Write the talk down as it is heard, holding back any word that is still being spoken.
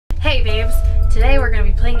Hey babes, today we're going to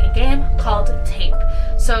be playing a game called Tape.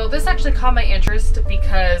 So this actually caught my interest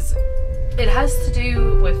because it has to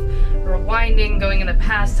do with rewinding, going in the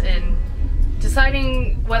past, and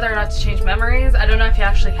deciding whether or not to change memories. I don't know if you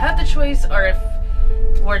actually have the choice or if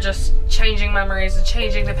we're just changing memories and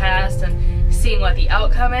changing the past and seeing what the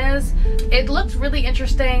outcome is. It looked really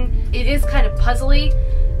interesting. It is kind of puzzly,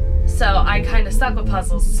 so I kind of stuck with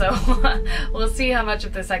puzzles, so we'll see how much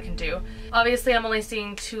of this I can do. Obviously I'm only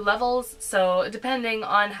seeing 2 levels, so depending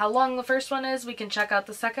on how long the first one is, we can check out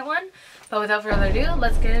the second one. But without further ado,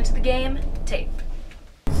 let's get into the game, Tape.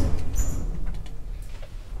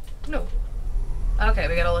 No. Okay,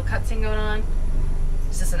 we got a little cutscene going on.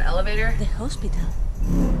 Is this an elevator? The hospital.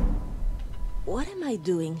 What am I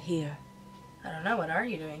doing here? I don't know, what are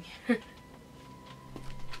you doing?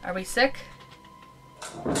 Are we sick?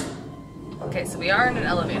 Okay, so we are in an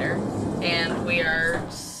elevator, and we are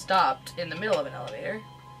stopped in the middle of an elevator.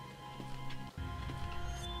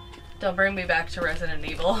 Don't bring me back to Resident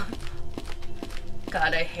Evil.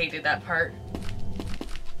 God, I hated that part.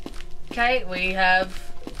 Okay, we have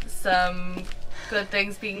some good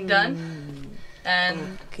things being done,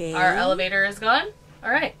 and our elevator is gone.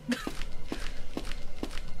 Alright.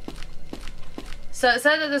 So it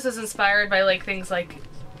said that this is inspired by like things like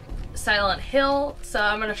Silent Hill, so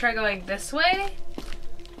I'm gonna try going this way.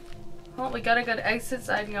 Oh, we got a good exit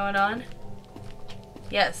sign going on.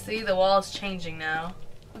 Yes, see, the wall's changing now.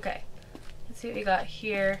 Okay, let's see what we got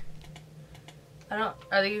here.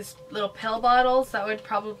 Are these little pill bottles? That would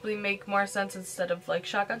probably make more sense instead of like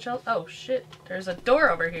shotgun shells. Oh shit, there's a door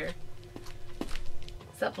over here.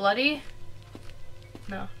 Is that bloody?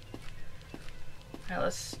 No. Alright,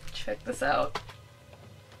 let's check this out.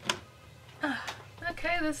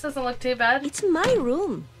 Okay, this doesn't look too bad. It's my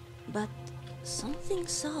room, but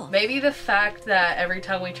something's off. Maybe the fact that every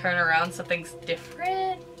time we turn around something's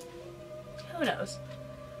different? Who knows?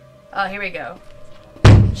 Oh, here we go.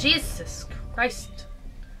 Jesus Christ.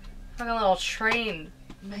 Fucking little train.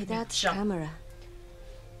 My dad's camera.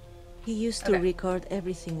 He used to record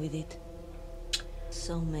everything with it.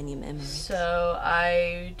 So many memories. So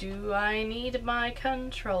I need my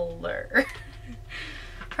controller.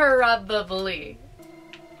 Probably.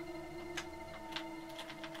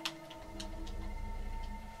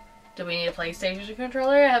 Do we need a PlayStation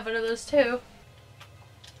controller? I have one of those too.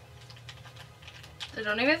 I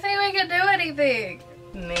don't even think we can do anything.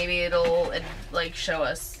 Maybe it'll like show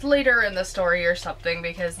us later in the story or something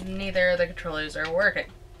because neither of the controllers are working.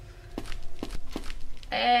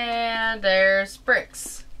 And there's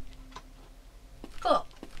bricks. Cool.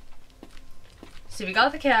 So we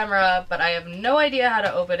got the camera, but I have no idea how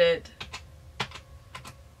to open it.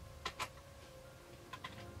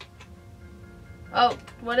 Oh,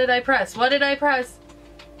 what did I press? What did I press?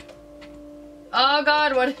 Oh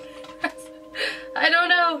god, what did I press? I don't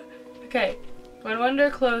know. Okay, when one door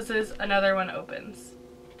closes, another one opens.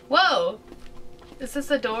 Whoa! Is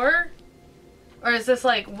this a door? Or is this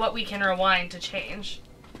like what we can rewind to change?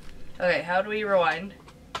 Okay, how do we rewind?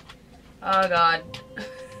 Oh god.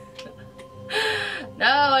 No,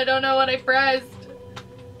 I don't know what I pressed.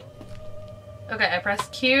 Okay, I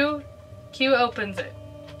pressed Q. Q opens it.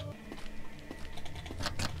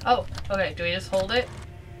 Oh, okay, do we just hold it?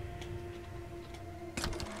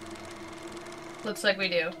 Looks like we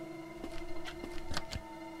do.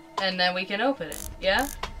 And then we can open it, yeah?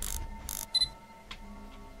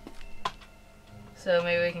 So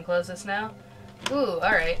maybe we can close this now? Ooh,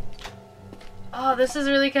 alright. Oh, this is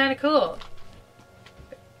really kind of cool.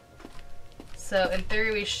 So in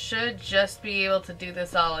theory we should just be able to do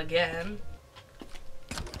this all again.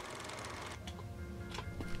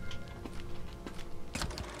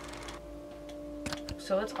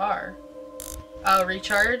 So what's R? Oh,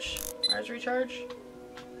 recharge? R's recharge?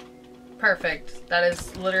 Perfect. That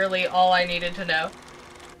is literally all I needed to know.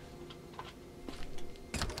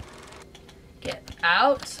 Get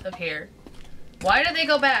out of here. Why did they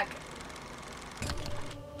go back?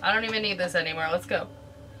 I don't even need this anymore. Let's go.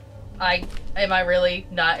 Am I really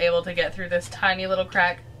not able to get through this tiny little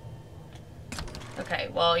crack? Okay,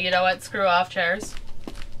 well, you know what? Screw off, chairs.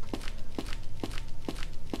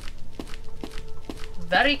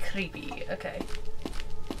 Very creepy. Okay.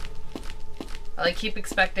 I like keep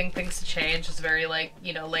expecting things to change. It's very like,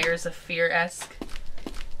 you know, Layers of Fear-esque.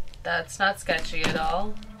 That's not sketchy at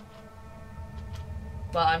all.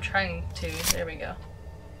 Well, I'm trying to. There we go.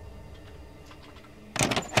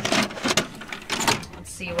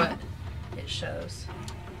 Let's see what it shows.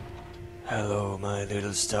 Hello, my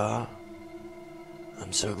little star.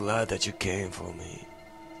 I'm so glad that you came for me.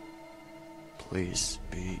 Please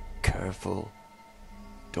be careful.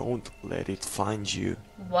 Don't let it find you.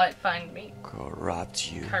 What find me?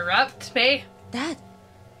 Corrupt you. Corrupt me? Dad!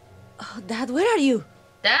 Oh, Dad, where are you?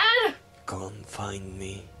 Dad? Come find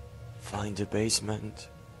me. Find the basement.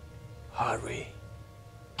 Hurry.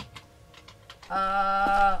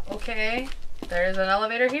 Okay. There's an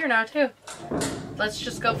elevator here now, too. Let's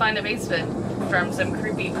just go find a basement from some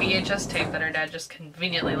creepy VHS tape that our dad just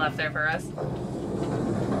conveniently left there for us.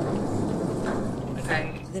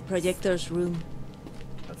 Okay. The projector's room.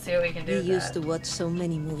 Let's see what we can do We with used that. to watch so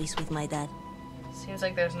many movies with my dad. Seems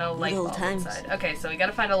like there's no light Good old bulb times. inside. Okay, so we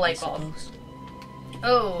gotta find a light I bulb. suppose.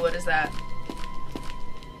 Oh, what is that?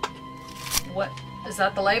 What? Is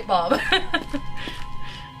that the light bulb?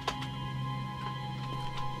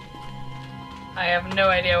 I have no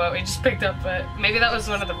idea what we just picked up, but maybe that was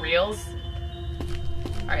one of the reels.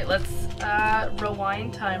 Alright, let's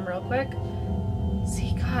rewind time real quick.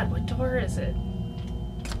 See, God, what door is it?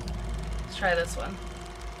 Let's try this one.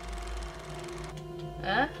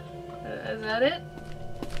 Is that it?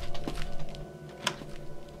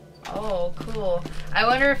 Oh, cool. I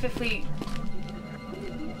wonder if we...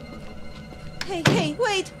 Hey,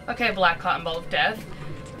 wait! Okay, Black Cotton Ball of Death.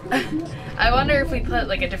 I wonder if we put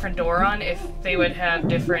like a different door on, if they would have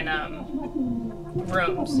different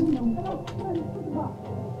rooms.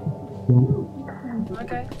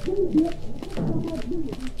 Okay.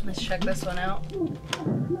 Let's check this one out.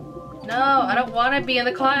 No, I don't want to be in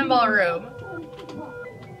the cotton ball room.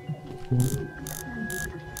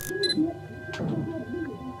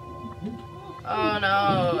 Oh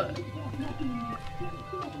no.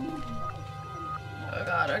 Oh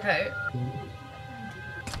god, okay.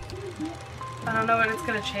 I don't know when it's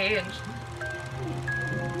gonna change.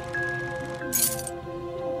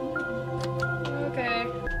 Okay.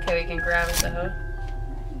 Okay, we can grab it though.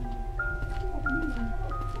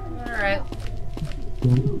 Alright.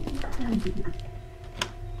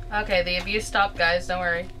 Okay, the abuse stopped, guys, don't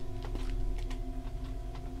worry.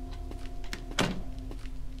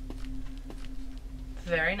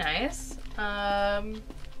 Very nice.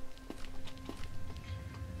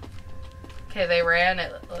 Okay, they ran,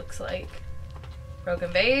 it looks like.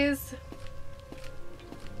 Broken vase.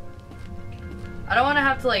 I don't want to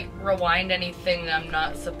have to like rewind anything I'm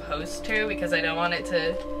not supposed to because I don't want it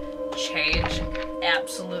to change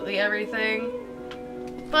absolutely everything.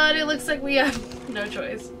 But it looks like we have no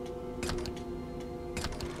choice.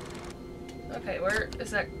 Okay, where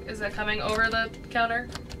is that? Is that coming over the counter?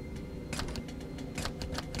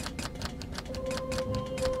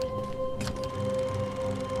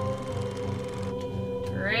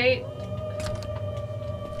 Great.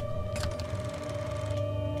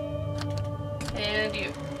 And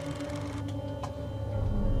you.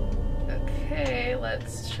 Okay,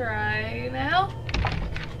 let's try now.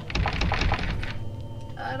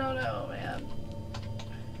 I don't know, man.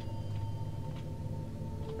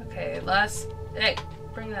 Okay, hey,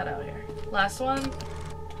 bring that out here. Last one.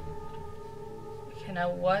 Okay, now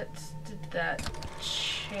what did that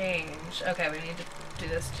change? Okay, we need to do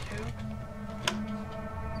this too.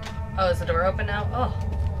 Oh, is the door open now? Oh,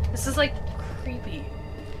 this is like creepy.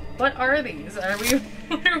 What are these?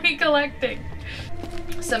 What are we collecting?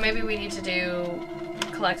 So maybe we need to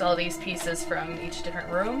collect all these pieces from each different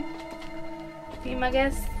room. Be my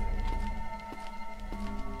guess.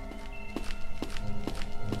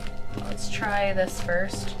 Let's try this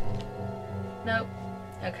first. Nope.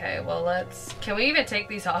 Okay, well can we even take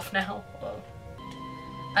these off now? Whoa.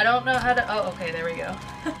 I don't know how to, oh, okay, there we go.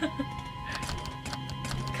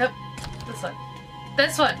 Come, this one.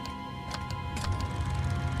 This one!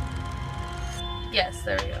 Yes,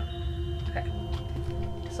 there we go. Okay.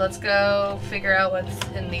 So let's go figure out what's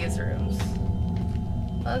in these rooms.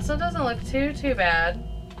 Well, this one doesn't look too bad.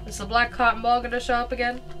 Is the black cotton ball gonna show up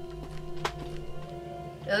again?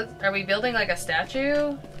 Are we building like a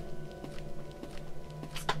statue?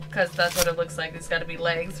 Because that's what it looks like. There's gotta be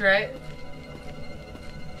legs, right?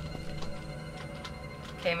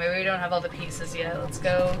 Okay, maybe we don't have all the pieces yet. Let's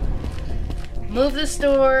go move this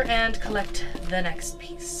door and collect the next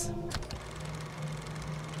piece.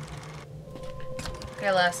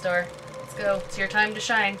 Okay, last door. Let's go. It's your time to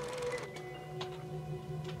shine.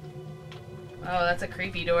 Oh, that's a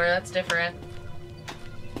creepy door. That's different.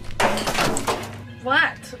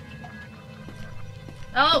 What?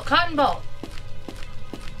 Oh, cotton ball.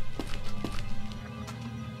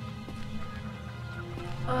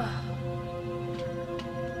 Oh.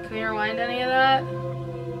 Can we rewind any of that?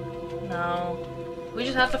 No. We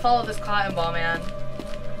just have to follow this cotton ball, man.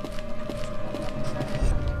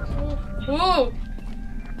 Ooh!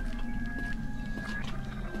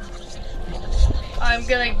 I'm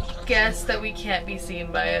gonna guess that we can't be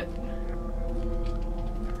seen by it.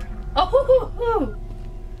 Oh!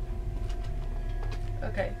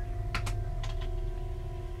 Okay.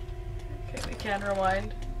 Okay, we can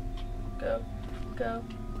rewind. Go, go,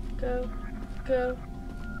 go, go.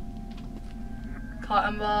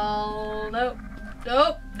 Cotton ball. Nope.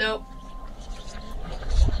 Nope. Nope.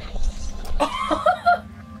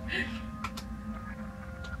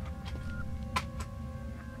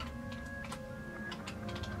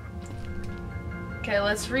 Okay,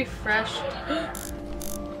 let's refresh.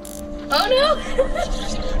 Oh no!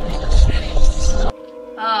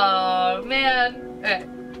 Oh man. Okay.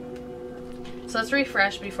 So let's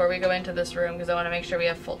refresh before we go into this room because I want to make sure we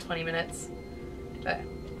have full 20 minutes. Okay.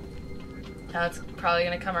 Now it's probably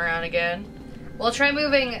gonna come around again. We'll try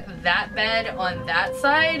moving that bed on that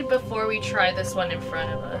side before we try this one in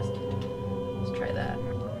front of us. Let's try that.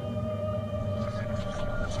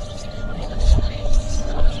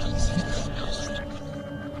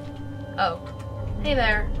 Oh. Hey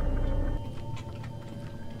there.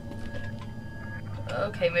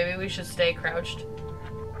 Okay, maybe we should stay crouched.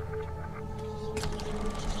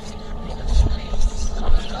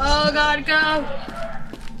 Oh god, go!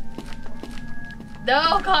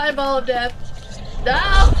 No, cotton ball of death.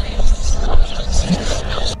 No!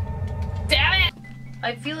 Damn it!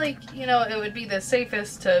 I feel like, you know, it would be the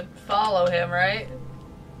safest to follow him, right?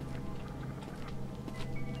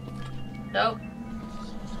 Nope.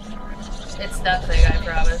 It's nothing, I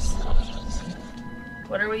promise.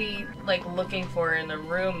 What are we, like, looking for in the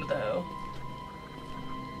room, though?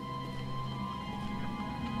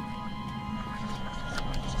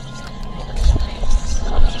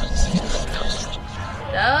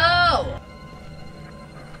 No!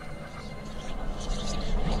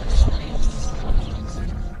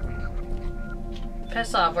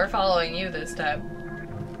 Piss off, we're following you this time.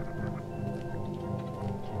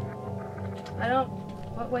 I don't...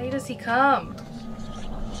 What way does he come?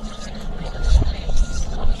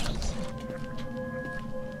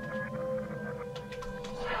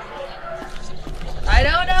 I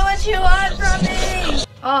don't know what you want from me!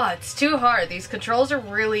 Oh, it's too hard. These controls are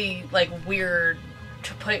really, like, weird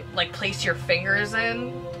to put, like, place your fingers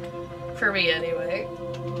in. For me, anyway.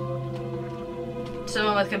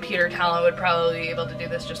 Someone with computer talent would probably be able to do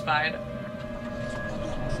this just fine.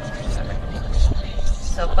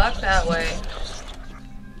 So fuck that way.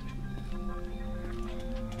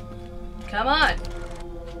 Come on!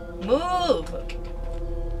 Move!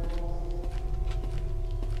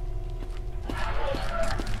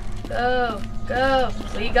 Go! Go!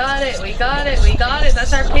 We got it! We got it! We got it!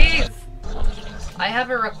 That's our piece! I have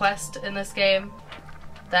a request in this game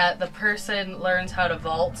that the person learns how to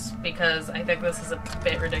vault because I think this is a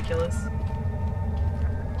bit ridiculous.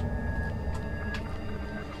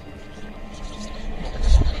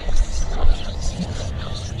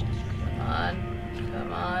 Come on.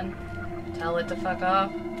 Come on. Tell it to fuck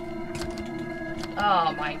off.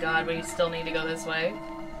 Oh my god, we still need to go this way.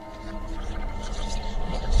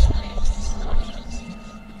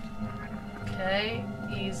 Okay,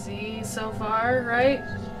 easy so far, right?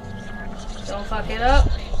 Don't fuck it up.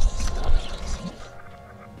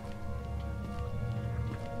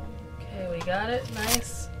 Okay, we got it.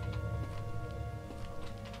 Nice.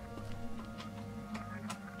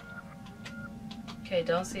 Okay,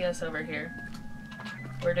 don't see us over here.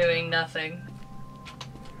 We're doing nothing.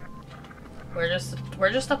 We're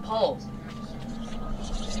just a pole.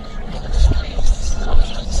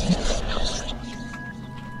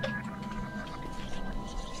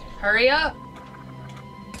 Hurry up!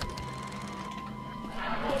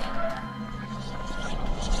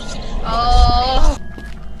 Oh!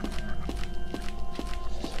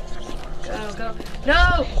 Go, go.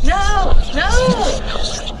 No! No! No!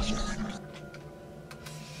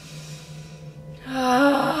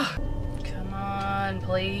 Come on,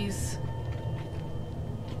 please.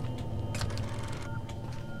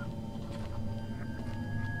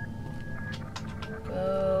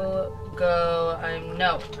 Go, go.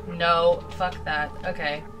 No, fuck that.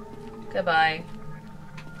 Okay. Goodbye.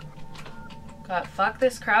 God, fuck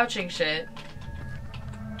this crouching shit.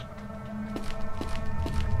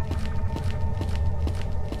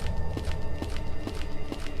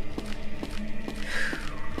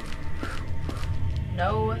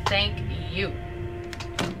 No, thank you.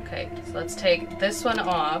 Okay, so let's take this one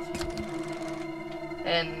off.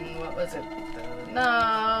 And what was it?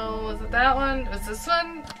 No, was it that one? Was this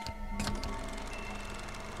one?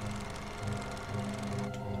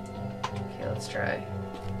 Okay, let's try.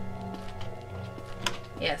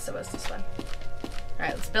 Yes, it was this one.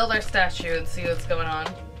 Alright, let's build our statue and see what's going on.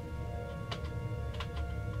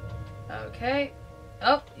 Okay.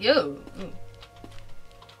 Oh, yo! Ooh.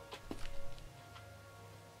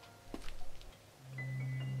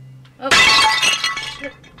 Oh,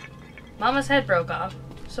 shit. Mama's head broke off.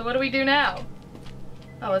 So what do we do now?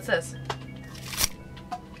 Oh, what's this?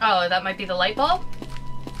 Oh, that might be the light bulb?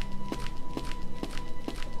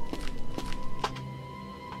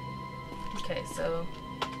 Okay, so...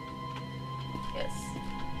 yes.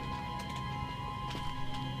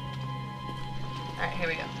 Alright, here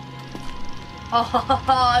we go.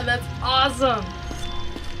 Oh, that's awesome!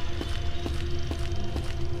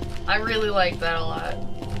 I really like that a lot.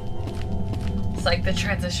 It's like the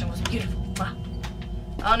transition was beautiful. Wow.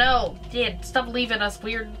 Oh no! Dad, stop leaving us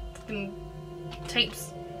weird fucking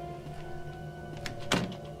tapes.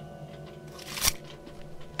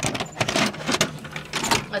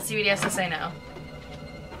 Let's see what he has to say now.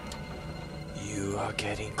 You are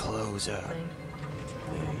getting closer.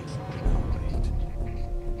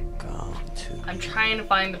 I'm trying to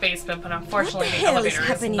find the basement, but unfortunately What the the hell elevator is is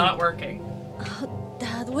happening? not working. Oh,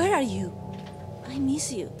 Dad, where are you? I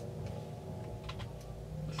miss you.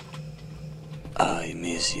 I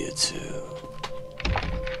miss you too.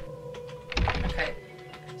 Okay.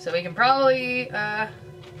 So we can probably, oh.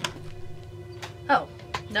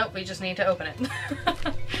 Nope, we just need to open it.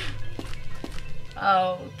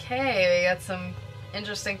 Okay, we got some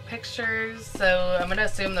interesting pictures. So I'm gonna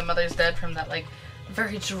assume the mother's dead from that, like,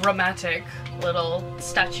 very dramatic little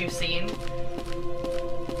statue scene.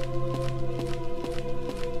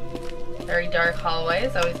 Very dark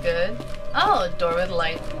hallways, always good. Oh, a door with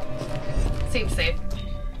light. Seems safe.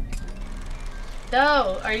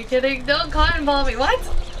 No, are you kidding? Don't cotton ball me. What?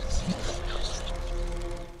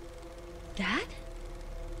 Dad?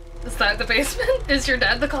 Is that the basement? Is your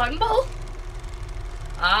dad the cotton ball?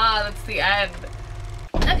 Ah, that's the end.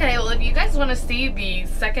 Okay, well, if you guys want to see the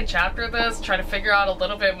second chapter of this, try to figure out a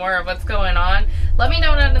little bit more of what's going on, let me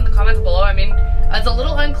know down in the comments below. I mean, it's a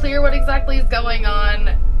little unclear what exactly is going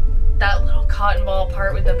on. That little cotton ball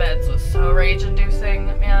part with the beds was so rage-inducing.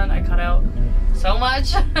 Man, I cut out so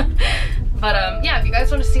much. But yeah, if you guys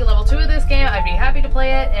want to see level 2 of this game, I'd be happy to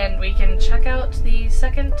play it, and we can check out the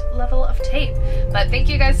second level of Tape. But thank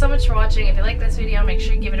you guys so much for watching. If you like this video, make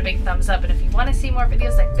sure you give it a big thumbs up. And if you want to see more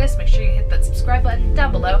videos like this, make sure you hit that subscribe button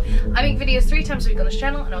down below. I make videos 3 times a week on this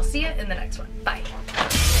channel, and I'll see you in the next one. Bye.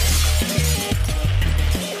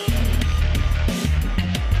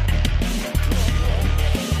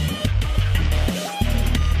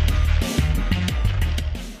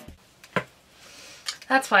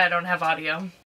 That's why I don't have audio.